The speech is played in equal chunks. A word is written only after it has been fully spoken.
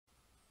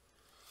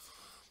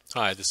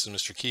Hi, this is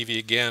Mr. Keevy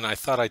again. I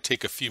thought I'd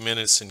take a few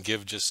minutes and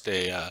give just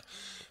a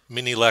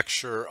mini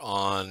lecture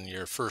on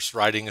your first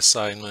writing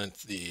assignment,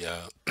 the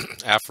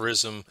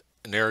aphorism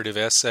narrative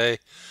essay.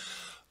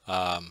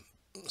 Um,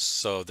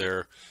 so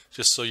they're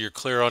just so you're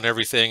clear on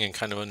everything and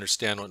kind of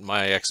understand what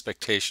my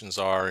expectations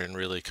are and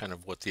really kind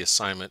of what the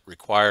assignment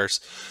requires.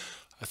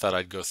 I thought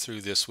I'd go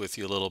through this with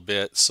you a little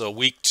bit. So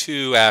week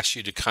 2 asks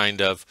you to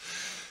kind of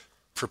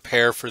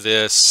prepare for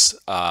this.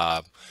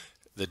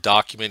 The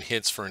document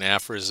hints for an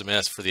aphorism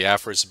for the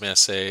aphorism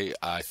essay,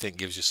 I think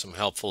gives you some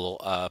helpful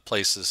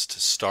places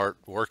to start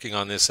working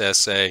on this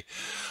essay.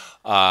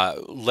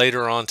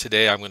 Later on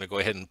today, I'm going to go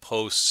ahead and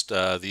post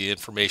the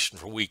information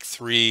for week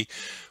 3,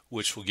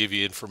 which will give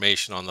you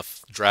information on the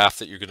draft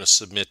that you're going to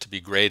submit to be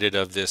graded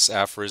of this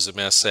aphorism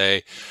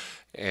essay.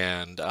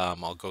 And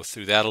I'll go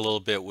through that a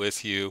little bit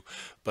with you,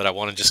 but I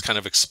want to just kind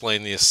of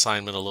explain the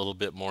assignment a little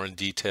bit more in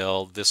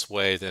detail this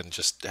way than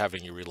just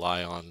having you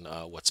rely on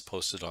what's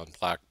posted on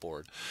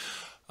Blackboard.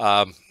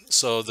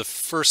 So the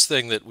first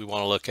thing that we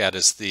want to look at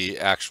is the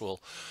actual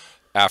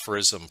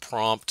aphorism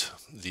prompt,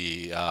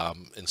 the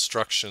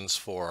instructions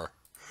for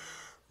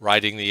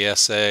writing the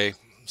essay.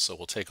 So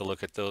we'll take a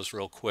look at those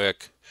real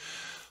quick.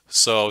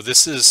 So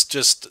this is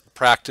just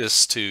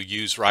practice to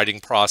use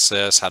writing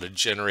process, how to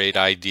generate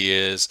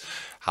ideas,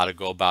 how to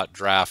go about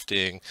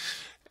drafting.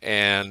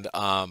 And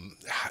a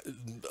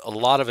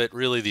lot of it,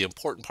 really the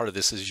important part of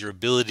this is your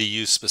ability to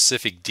use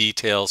specific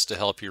details to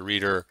help your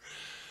reader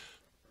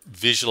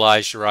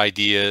visualize your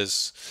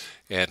ideas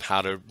and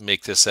how to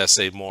make this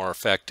essay more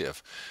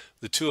effective.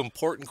 The two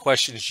important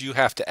questions you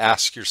have to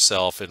ask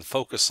yourself and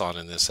focus on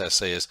in this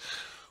essay is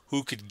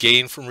who could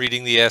gain from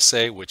reading the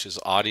essay, which is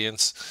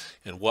audience,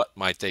 and what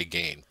might they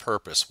gain?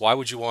 Purpose. Why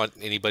would you want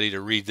anybody to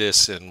read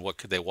this, and what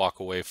could they walk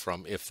away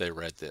from if they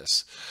read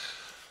this?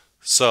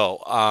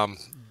 So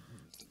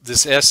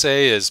this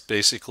essay is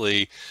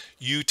basically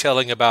you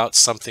telling about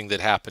something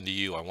that happened to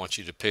you. I want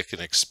you to pick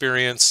an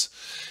experience.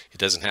 It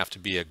doesn't have to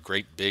be a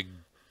great big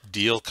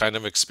deal kind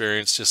of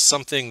experience, just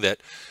something that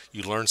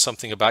you learned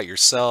something about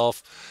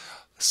yourself,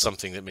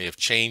 something that may have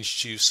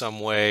changed you some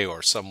way,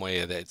 or some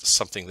way that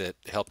something that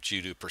helped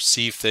you to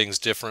perceive things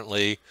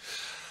differently.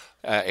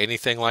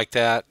 Anything like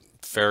that,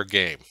 fair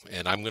game.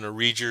 And I'm going to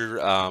read your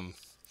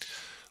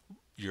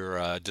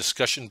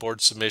discussion board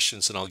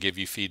submissions, and I'll give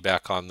you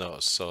feedback on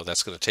those. So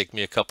that's going to take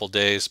me a couple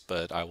days,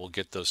 but I will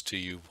get those to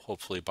you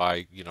hopefully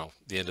by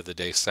the end of the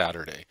day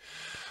Saturday.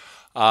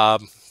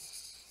 The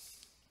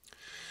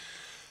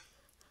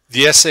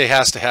essay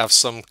has to have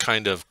some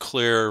kind of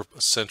clear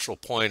central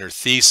point or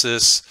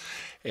thesis,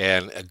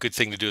 and a good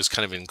thing to do is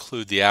kind of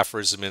include the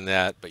aphorism in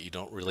that, but you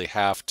don't really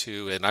have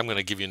to. And I'm going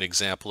to give you an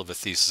example of a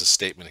thesis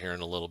statement here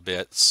in a little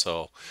bit,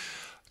 so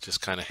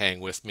just kind of hang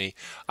with me.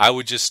 I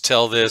would just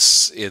tell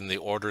this in the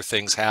order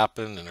things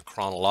happen in a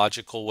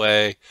chronological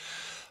way.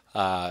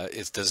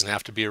 It doesn't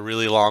have to be a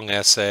really long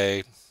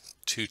essay.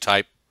 2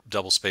 type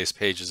double-spaced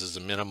pages is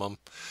a minimum.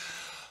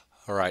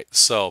 All right,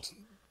 so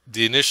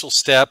the initial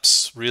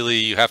steps, really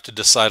you have to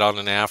decide on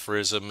an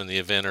aphorism and the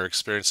event or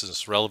experience and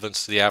its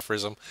relevance to the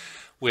aphorism,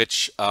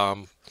 which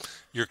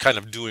you're kind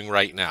of doing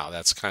right now.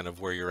 That's kind of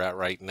where you're at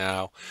right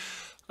now.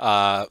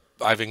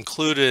 I've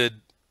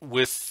included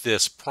with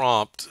this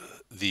prompt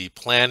the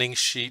planning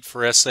sheet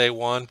for essay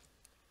 1.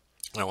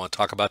 I want to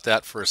talk about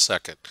that for a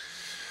second.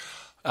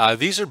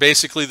 These are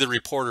basically the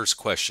reporter's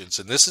questions,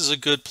 and this is a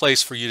good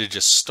place for you to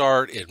just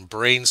start and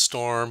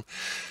brainstorm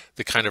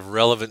the kind of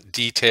relevant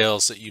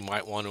details that you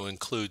might want to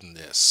include in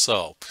this.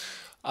 So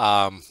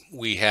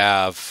we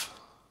have,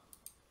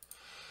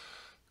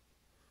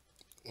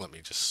 let me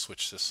just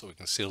switch this so we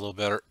can see a little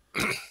better.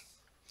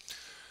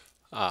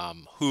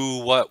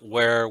 Who, what,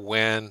 where,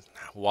 when,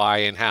 why,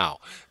 and how.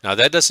 Now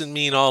that doesn't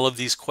mean all of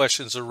these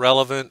questions are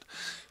relevant,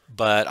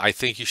 but I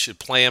think you should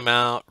play them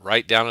out,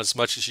 write down as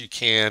much as you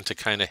can to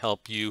kind of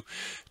help you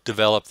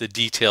develop the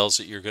details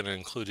that you're going to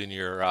include in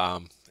your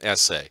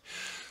essay.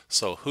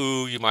 So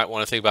who, you might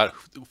want to think about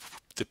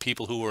the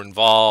people who were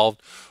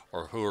involved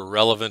or who are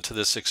relevant to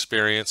this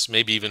experience,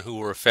 maybe even who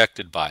were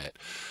affected by it.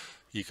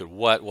 You could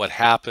what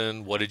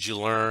happened, what did you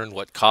learn,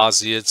 what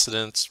caused the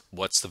incidents,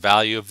 what's the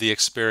value of the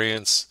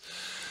experience.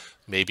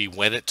 Maybe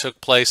when it took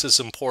place is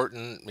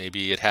important.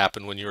 Maybe it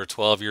happened when you were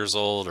 12 years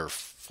old or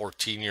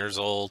 14 years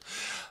old.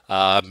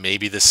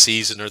 Maybe the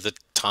season or the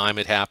time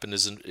it happened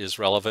is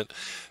relevant.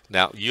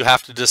 Now, you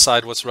have to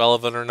decide what's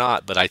relevant or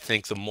not, but I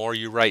think the more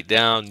you write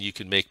down, you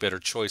can make better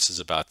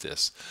choices about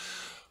this.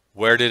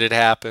 Where did it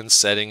happen?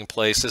 Setting in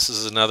place. This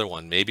is another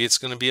one. Maybe it's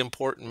going to be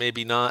important,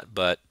 maybe not,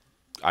 but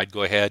I'd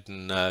go ahead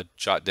and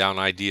jot down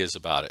ideas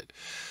about it.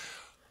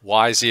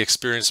 Why is the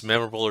experience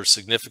memorable or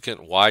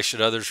significant? Why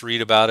should others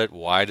read about it?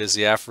 Why does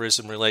the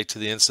aphorism relate to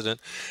the incident?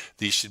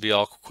 These should be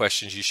all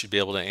questions you should be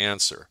able to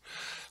answer.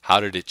 How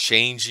did it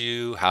change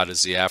you? How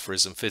does the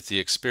aphorism fit the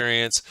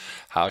experience?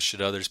 How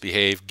should others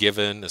behave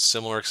given a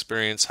similar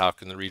experience? How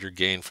can the reader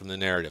gain from the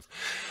narrative?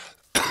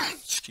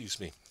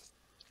 Excuse me.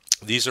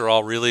 These are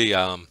all really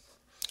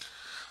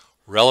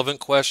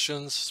relevant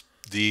questions,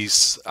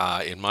 These,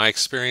 in my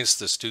experience,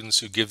 the students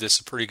who give this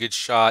a pretty good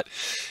shot,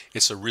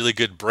 it's a really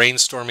good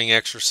brainstorming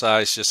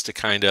exercise just to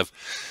kind of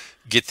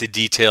get the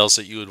details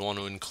that you would want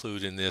to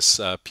include in this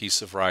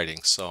piece of writing.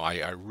 So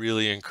I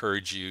really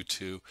encourage you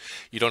to,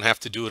 you don't have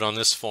to do it on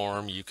this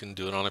form, you can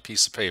do it on a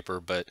piece of paper,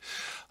 but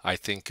I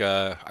think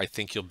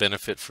you'll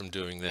benefit from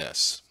doing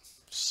this.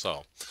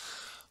 So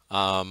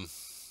let's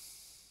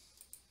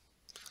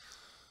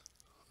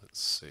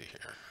see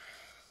here.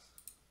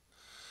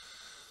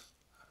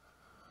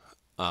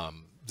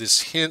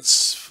 This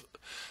hints,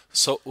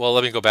 so, well,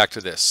 let me go back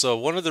to this. So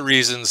one of the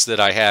reasons that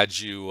I had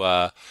you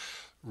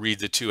read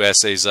the two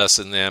essays, Us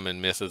and Them and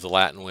Myth of the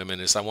Latin Women,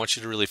 is I want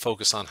you to really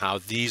focus on how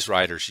these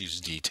writers use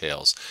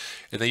details.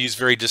 And they use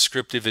very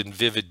descriptive and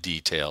vivid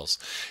details.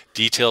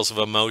 Details of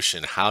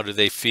emotion, how do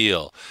they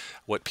feel,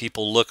 what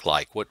people look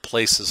like, what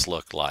places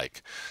look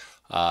like.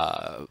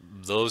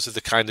 Those are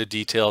the kind of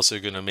details that are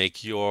going to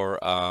make your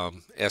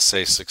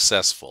essay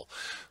successful.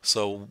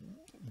 So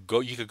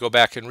you could go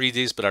back and read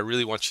these, but I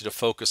really want you to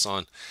focus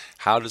on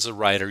how does a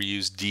writer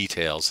use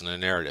details in a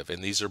narrative.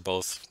 And these are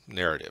both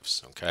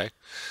narratives, okay?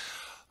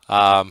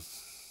 Let's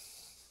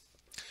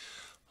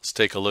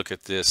take a look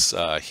at this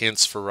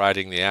hints for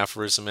writing the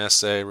aphorism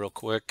essay real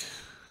quick.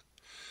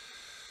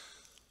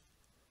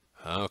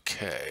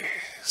 Okay,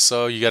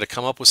 so you got to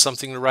come up with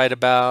something to write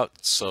about.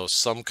 So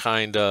some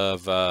kind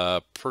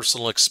of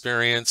personal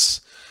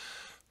experience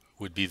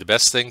would be the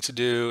best thing to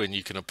do, and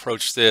you can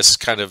approach this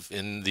kind of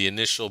in the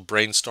initial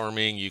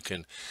brainstorming. You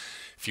can,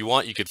 if you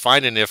want, you could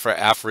find an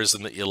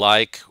aphorism that you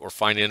like or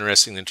find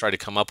interesting, then try to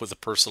come up with a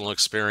personal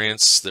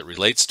experience that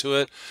relates to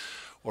it.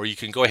 Or you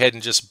can go ahead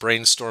and just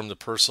brainstorm the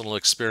personal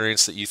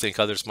experience that you think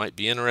others might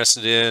be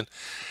interested in,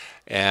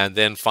 and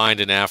then find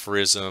an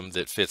aphorism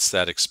that fits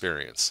that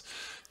experience.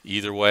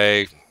 Either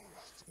way,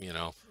 you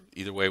know,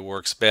 either way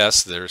works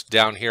best. There's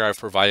down here, I've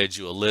provided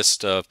you a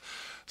list of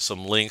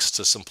some links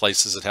to some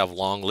places that have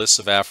long lists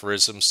of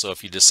aphorisms. So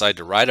if you decide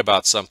to write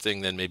about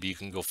something, then maybe you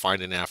can go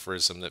find an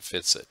aphorism that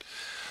fits it.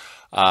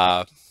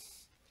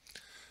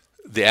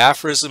 The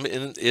aphorism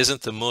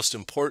isn't the most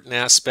important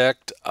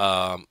aspect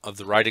of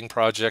the writing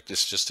project.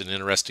 It's just an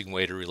interesting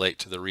way to relate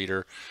to the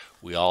reader.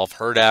 We all have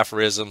heard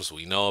aphorisms.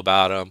 We know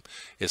about them.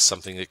 It's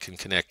something that can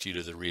connect you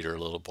to the reader a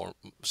little more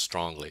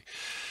strongly.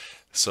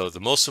 So the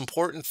most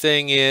important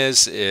thing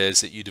is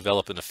that you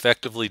develop an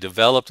effectively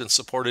developed and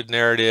supported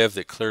narrative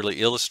that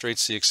clearly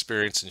illustrates the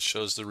experience and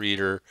shows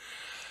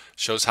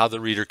how the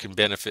reader can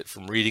benefit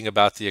from reading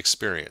about the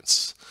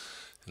experience.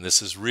 And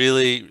this is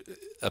really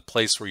a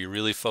place where you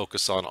really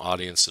focus on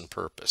audience and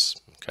purpose,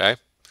 okay?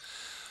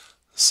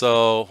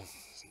 So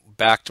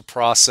back to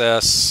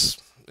process,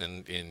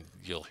 and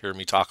you'll hear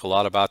me talk a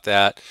lot about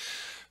that.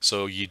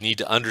 So you need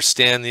to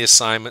understand the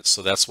assignment,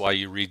 so that's why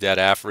you read that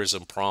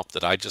aphorism prompt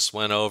that I just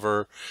went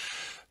over.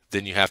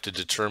 Then you have to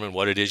determine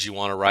what it is you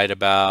want to write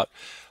about.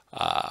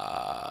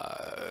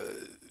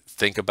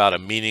 Think about a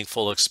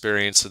meaningful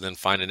experience and then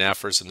find an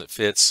aphorism that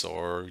fits,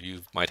 or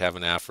you might have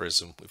an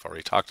aphorism. We've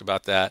already talked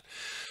about that.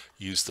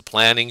 Use the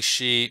planning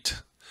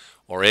sheet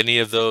or any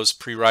of those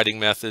pre-writing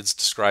methods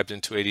described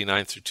in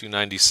 289 through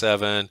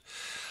 297.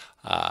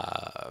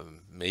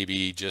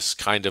 Maybe just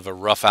kind of a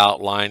rough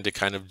outline to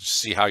kind of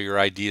see how your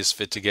ideas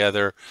fit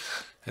together.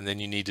 And then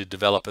you need to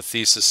develop a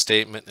thesis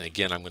statement. And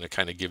again, I'm going to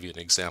kind of give you an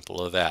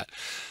example of that.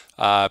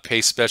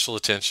 Pay special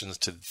attention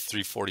to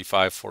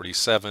 345,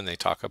 47. They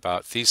talk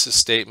about thesis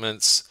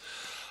statements.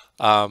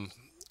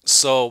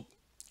 So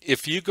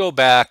if you go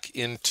back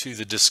into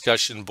the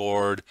discussion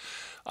board,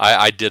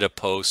 I did a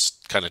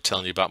post kind of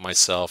telling you about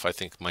myself. I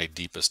think my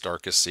deepest,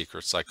 darkest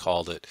secrets, I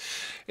called it.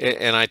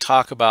 And I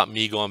talk about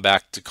me going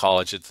back to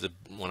college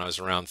when I was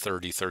around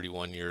 30,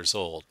 31 years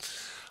old.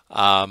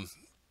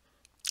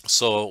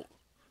 So,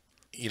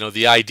 you know,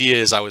 the idea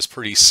is I was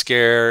pretty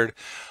scared.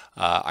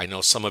 I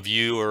know some of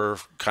you are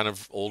kind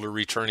of older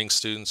returning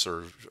students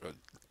or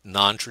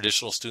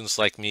non-traditional students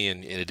like me,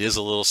 and it is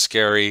a little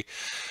scary.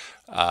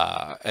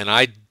 And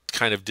I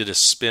kind of did a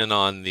spin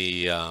on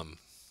the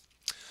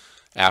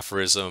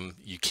aphorism,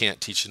 you can't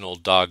teach an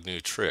old dog new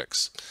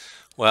tricks.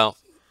 Well,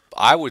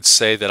 I would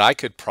say that I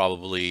could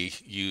probably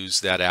use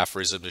that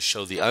aphorism to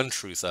show the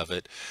untruth of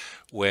it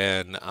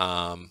when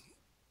I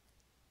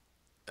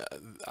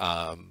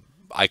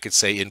could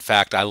say, in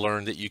fact, I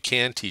learned that you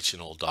can teach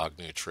an old dog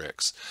new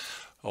tricks.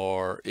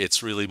 Or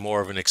it's really more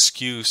of an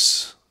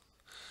excuse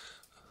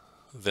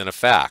than a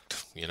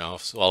fact, you know.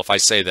 So, well, if I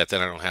say that,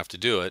 then I don't have to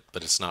do it,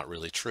 but it's not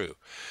really true.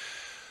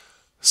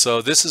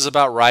 So this is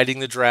about writing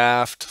the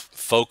draft.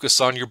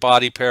 Focus on your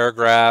body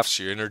paragraphs.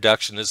 Your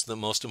introduction is the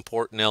most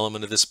important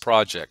element of this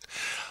project.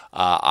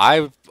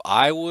 I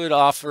would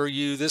offer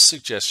you this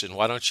suggestion.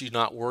 Why don't you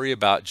not worry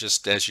about,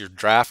 just as you're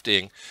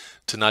drafting,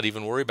 to not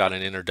even worry about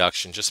an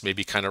introduction. Just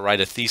maybe kind of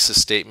write a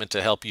thesis statement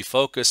to help you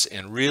focus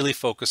and really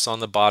focus on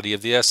the body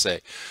of the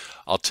essay.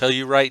 I'll tell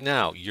you right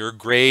now, your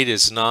grade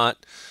is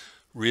not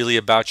really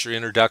about your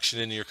introduction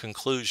and your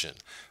conclusion.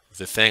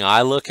 The thing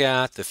I look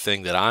at, the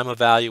thing that I'm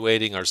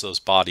evaluating, are those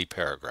body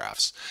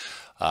paragraphs.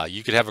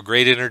 You could have a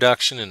great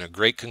introduction and a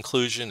great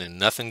conclusion and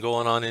nothing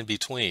going on in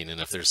between.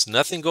 And if there's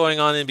nothing going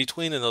on in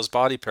between in those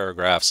body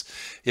paragraphs,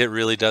 it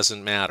really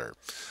doesn't matter.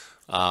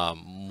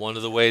 One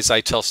of the ways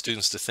I tell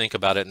students to think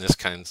about it, and this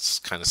kind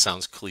of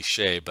sounds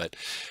cliche, but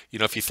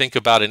if you think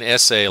about an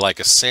essay like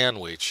a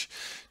sandwich,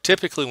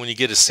 typically when you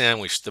get a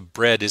sandwich, the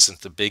bread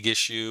isn't the big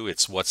issue.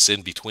 It's what's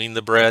in between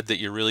the bread that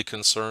you're really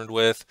concerned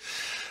with.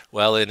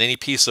 Well, in any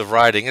piece of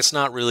writing, it's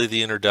not really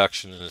the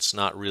introduction and it's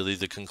not really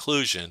the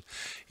conclusion.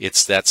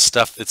 It's that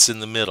stuff that's in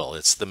the middle.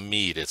 It's the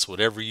meat. It's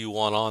whatever you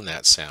want on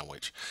that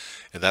sandwich.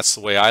 And that's the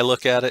way I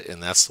look at it,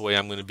 and that's the way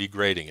I'm going to be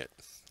grading it.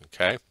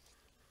 Okay?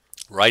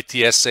 Write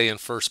the essay in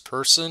first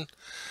person,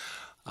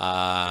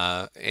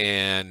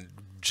 and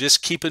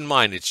just keep in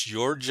mind it's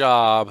your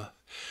job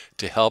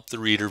to help the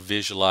reader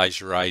visualize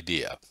your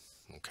idea.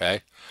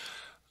 Okay?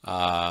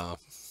 I'll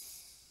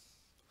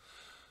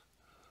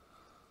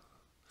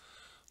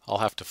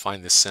have to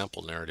find this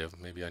sample narrative.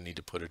 Maybe I need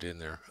to put it in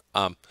there.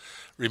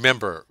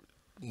 Remember,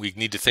 we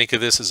need to think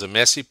of this as a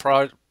messy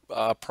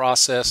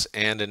process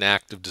and an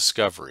active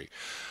discovery.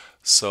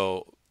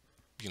 So,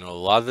 a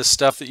lot of the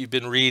stuff that you've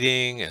been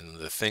reading and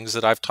the things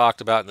that I've talked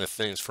about and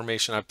the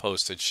information I've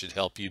posted should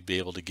help you be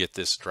able to get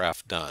this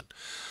draft done.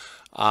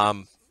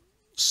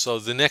 So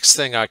the next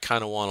thing I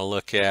kind of want to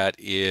look at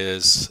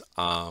is,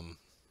 let me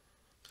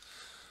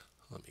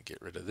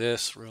get rid of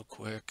this real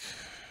quick.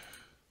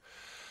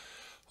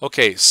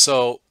 Okay,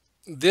 so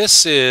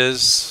this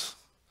is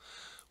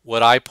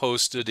what I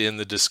posted in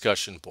the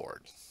discussion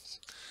board.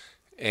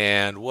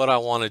 And what I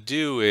want to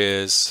do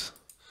is,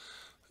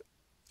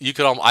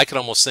 I could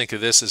almost think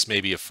of this as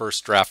maybe a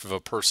first draft of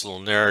a personal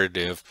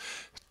narrative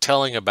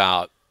telling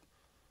about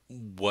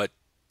what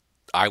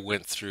I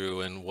went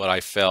through and what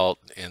I felt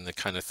and the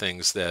kind of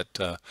things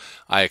that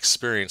I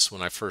experienced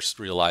when I first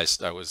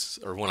realized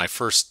when I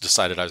first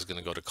decided I was going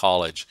to go to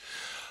college.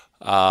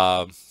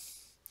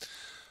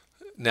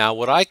 Now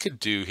what I could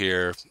do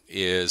here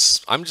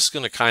is I'm just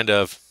going to kind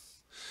of,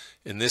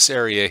 in this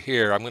area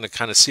here, I'm going to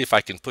kind of see if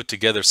I can put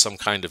together some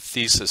kind of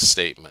thesis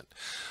statement.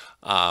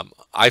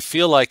 I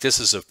feel like this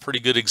is a pretty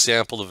good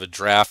example of a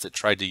draft that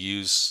tried to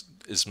use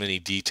as many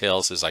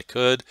details as I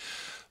could.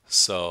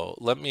 So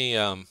let me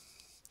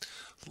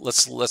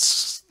let's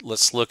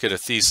look at a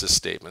thesis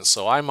statement.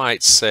 So I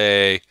might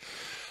say,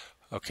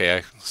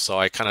 okay, so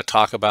I kind of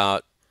talk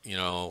about,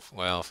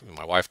 well,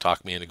 my wife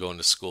talked me into going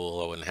to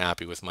school. I wasn't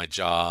happy with my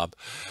job,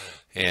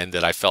 and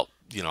that I felt,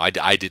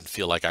 I didn't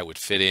feel like I would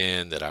fit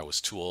in, that I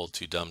was too old,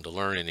 too dumb to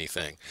learn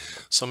anything.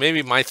 So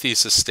maybe my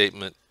thesis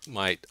statement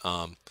might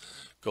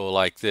go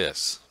like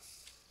this.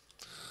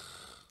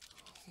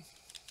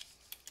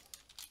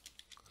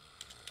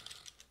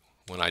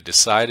 When I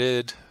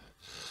decided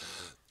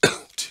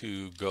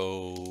to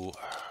go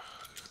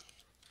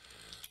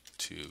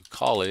to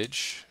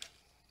college,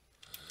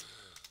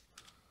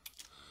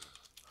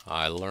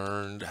 I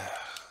learned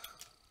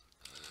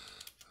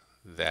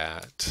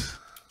that,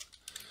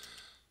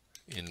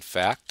 in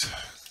fact,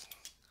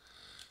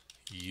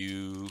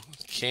 you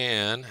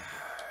can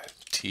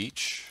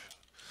teach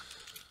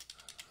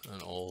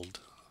an old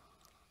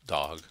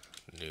dog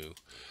new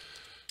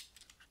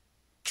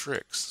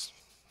tricks.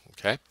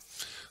 Okay,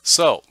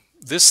 so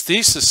this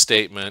thesis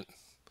statement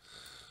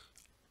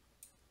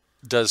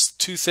does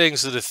two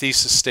things that a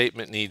thesis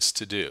statement needs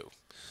to do.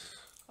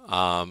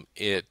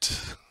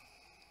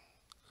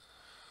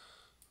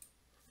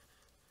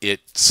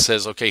 It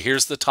says, okay,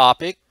 here's the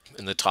topic,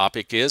 and the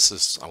topic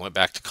is I went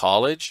back to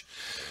college.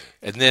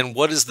 And then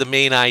what is the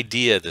main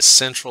idea, the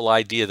central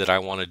idea that I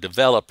want to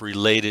develop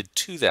related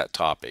to that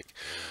topic?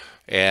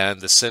 And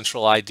the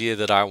central idea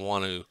that I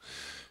want to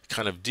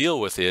kind of deal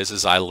with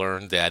is I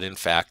learned that, in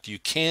fact, you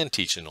can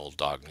teach an old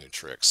dog new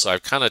tricks. So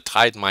I've kind of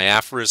tied my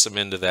aphorism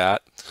into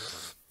that.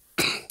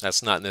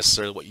 That's not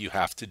necessarily what you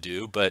have to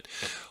do, but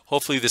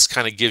hopefully this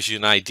kind of gives you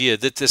an idea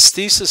that this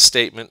thesis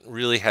statement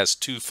really has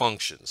two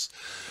functions.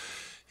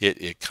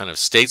 It kind of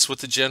states what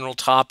the general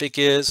topic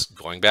is,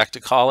 going back to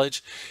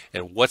college,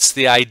 and what's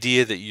the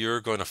idea that you're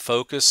going to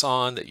focus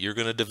on, that you're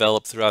going to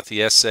develop throughout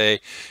the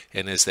essay,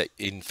 and is that,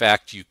 in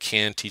fact, you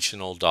can teach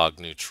an old dog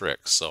new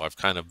tricks. So I've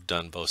kind of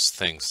done both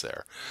things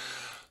there.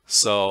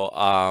 So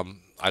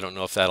I don't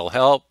know if that'll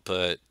help,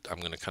 but I'm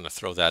going to kind of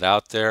throw that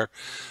out there.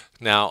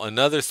 Now,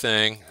 another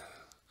thing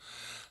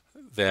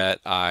that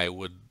I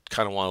would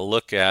kind of want to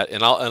look at,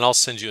 and I'll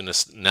send you an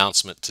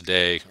announcement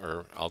today,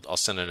 or I'll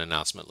send an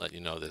announcement let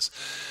you know this.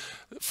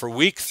 For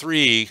week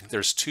 3,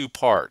 there's 2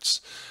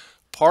 parts.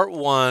 Part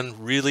 1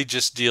 really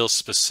just deals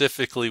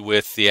specifically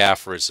with the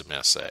aphorism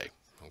essay.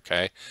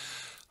 Okay,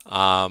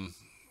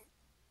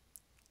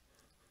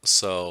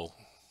 so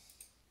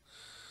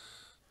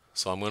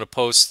I'm going to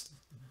post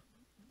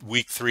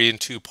week 3 in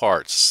 2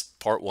 parts.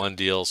 Part 1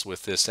 deals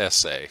with this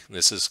essay.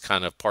 This is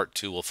kind of part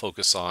 2 will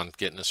focus on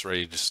getting us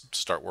ready to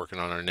start working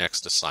on our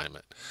next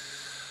assignment.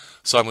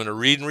 So I'm going to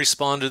read and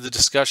respond to the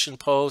discussion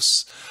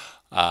posts.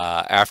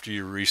 After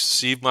you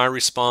receive my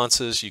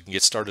responses, you can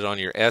get started on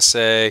your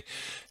essay,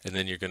 and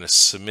then you're going to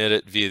submit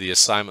it via the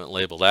assignment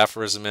labeled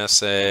Aphorism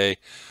Essay,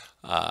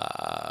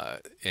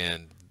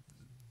 and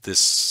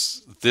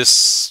this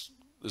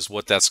is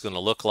what that's going to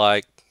look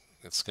like.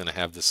 It's going to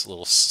have this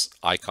little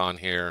icon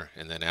here,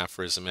 and then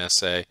aphorism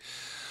essay.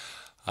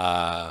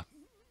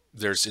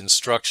 There's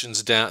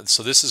instructions down.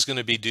 So this is going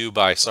to be due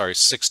by, sorry,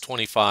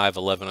 6:25,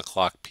 11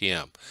 o'clock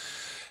p.m.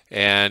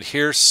 And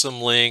here's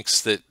some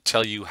links that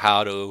tell you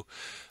how to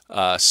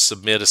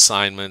submit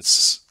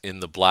assignments in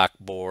the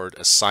Blackboard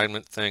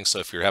assignment thing. So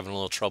if you're having a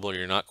little trouble or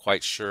you're not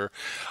quite sure,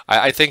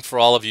 I think for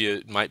all of you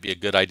it might be a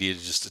good idea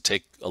just to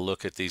take a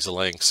look at these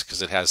links,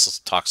 because it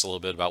talks a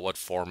little bit about what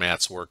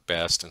formats work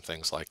best and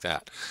things like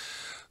that.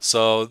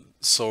 So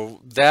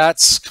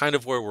that's kind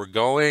of where we're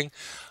going.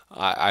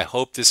 I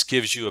hope this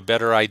gives you a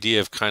better idea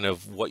of kind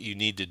of what you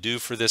need to do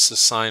for this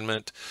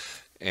assignment.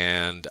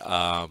 And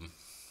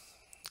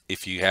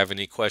if you have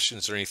any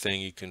questions or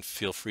anything, you can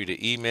feel free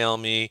to email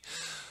me.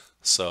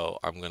 So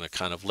I'm going to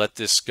kind of let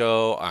this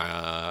go,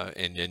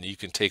 and then you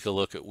can take a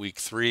look at week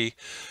 3.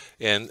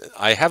 And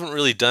I haven't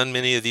really done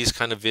many of these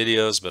kind of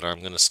videos, but I'm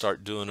going to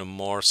start doing them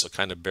more, so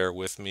kind of bear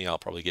with me. I'll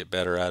probably get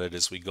better at it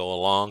as we go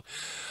along.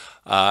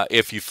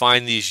 If you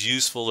find these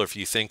useful, or if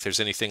you think there's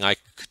anything I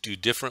could do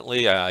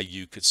differently,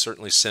 you could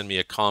certainly send me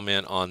a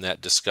comment on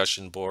that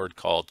discussion board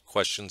called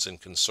Questions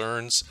and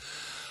Concerns.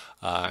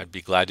 I'd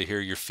be glad to hear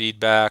your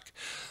feedback.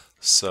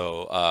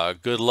 So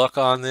good luck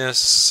on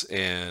this,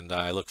 and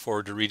I look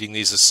forward to reading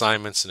these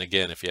assignments. And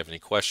again, if you have any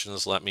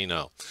questions, let me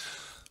know.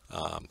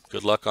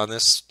 Good luck on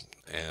this,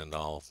 and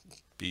I'll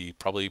be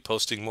probably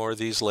posting more of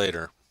these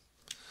later.